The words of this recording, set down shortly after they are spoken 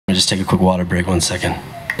just take a quick water break, 1 second.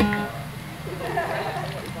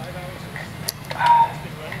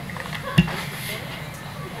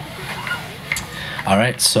 All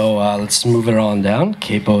right, so let's move it on down.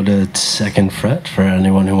 Capo to 2nd fret for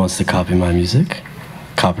anyone who wants to copy my music.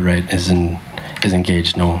 Copyright is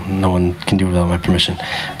engaged. No one can do it without my permission.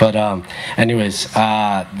 But anyways,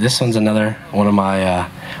 this one's another one of my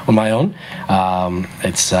own.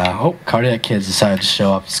 It's oh, Cardiac Kids decided to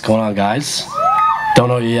show up. What's going on, guys? Don't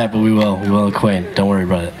know you yet, but we will acquaint. Don't worry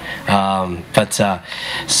about it.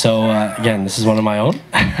 So again, this is one of my own,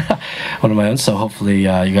 one of my own. So hopefully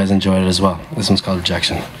you guys enjoy it as well. This one's called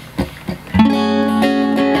Rejection.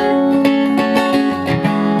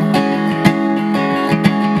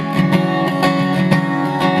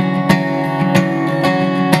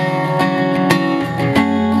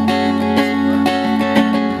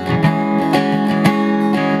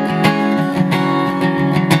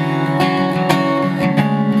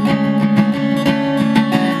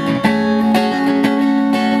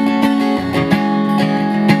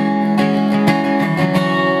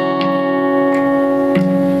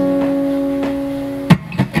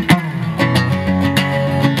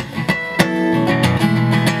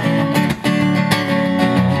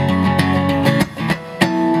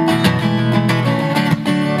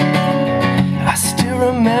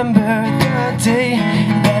 Remember the day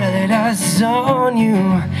that I laid eyes on you.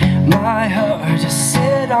 My heart just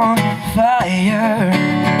set on fire.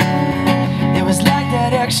 It was like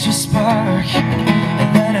that extra spark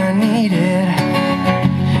that I needed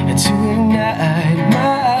to ignite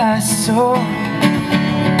my soul.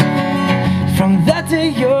 From that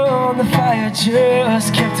day on, the fire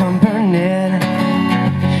just kept on burning,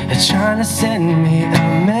 trying to send me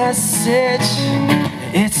a message.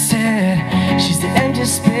 It said, she's the empty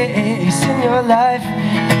space in your life,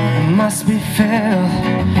 it must be filled.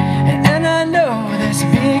 And I know this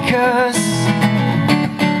because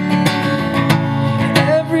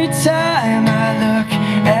every time I look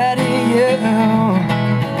at you,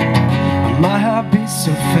 my heart beats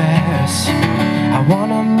so fast. I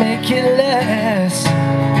wanna make it last,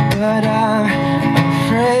 but I'm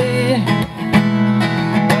afraid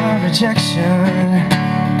of rejection.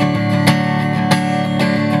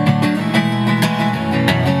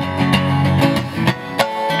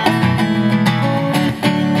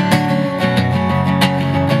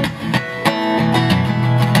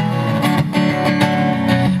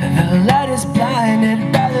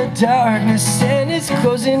 Darkness and it's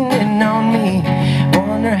closing in on me.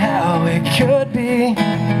 Wonder how it could be.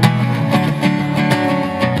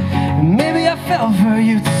 Maybe I fell for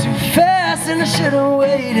you too fast and I should've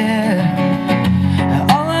waited.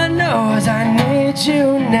 All I know is I need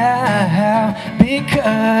you now,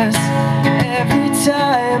 because every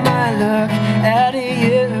time I look at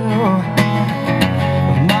you,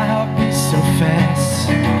 my heart beats so fast.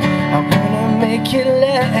 I wanna make it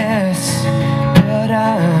last, but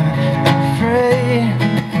I'm afraid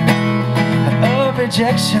of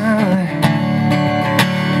rejection.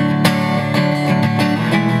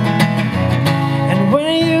 And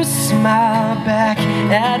when you smile back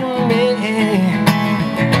at me,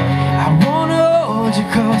 I wanna hold you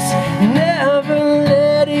close, never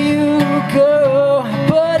let you go,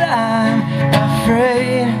 but I'm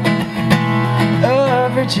afraid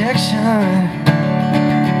of rejection.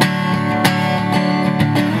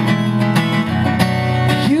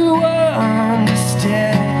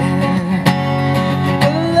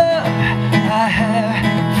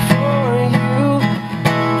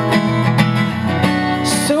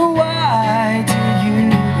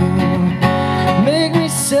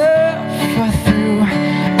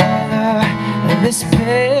 This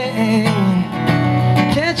pain,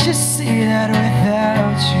 can't you see that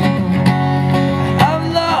without you I've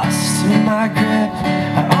lost my grip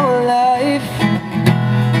on life?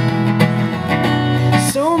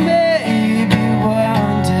 So maybe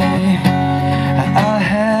one day I'll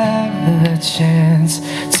have the chance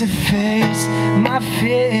to face my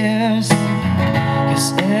fears, 'cause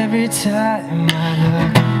every time I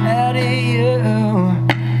look at you,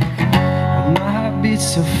 my heart beats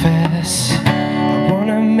so fast.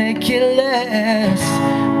 Make it last,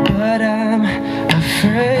 but I'm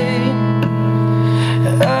afraid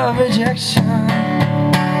of rejection.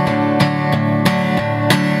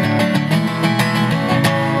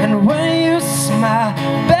 And when you smile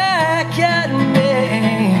back at me,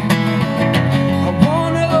 I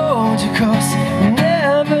wanna hold you close,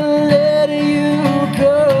 never let you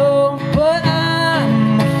go, but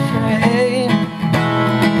I'm afraid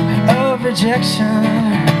of rejection.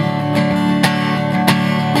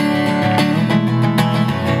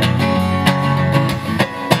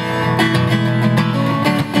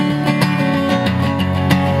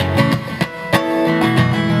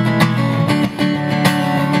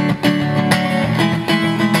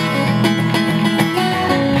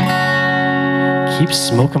 keeps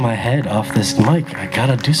smoking my head off this mic. I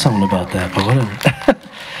gotta do something about that, but whatever.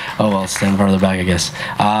 Oh well, stand farther back, I guess.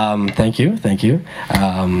 Thank you.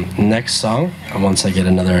 Next song, once I get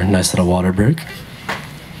another nice little water break.